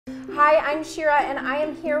Hi, I'm Shira, and I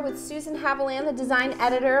am here with Susan Haviland, the design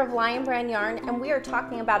editor of Lion Brand Yarn, and we are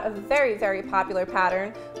talking about a very, very popular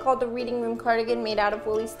pattern called the Reading Room Cardigan made out of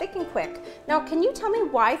Woolies Thick and Quick. Now, can you tell me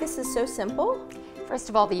why this is so simple? First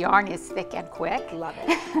of all, the yarn is thick and quick. Love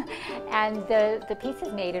it. And the piece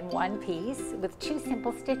is made in one piece with two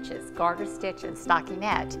simple stitches, garter stitch and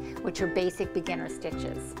stockinette, which are basic beginner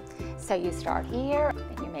stitches. So you start here,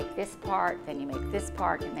 then you make this part, then you make this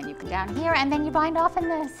part, and then you come down here, and then you bind off in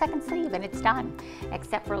the second sleeve, and it's done.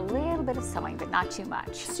 Except for a little bit of sewing, but not too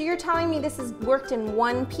much. So you're telling me this is worked in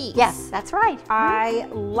one piece? Yes, that's right. I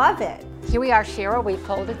love it. Here we are, Shira. We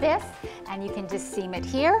folded this, and you can just seam it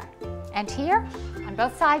here and here on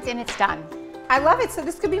both sides, and it's done. I love it. So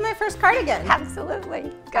this could be my first cardigan.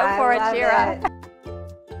 Absolutely. Go for it, Shira.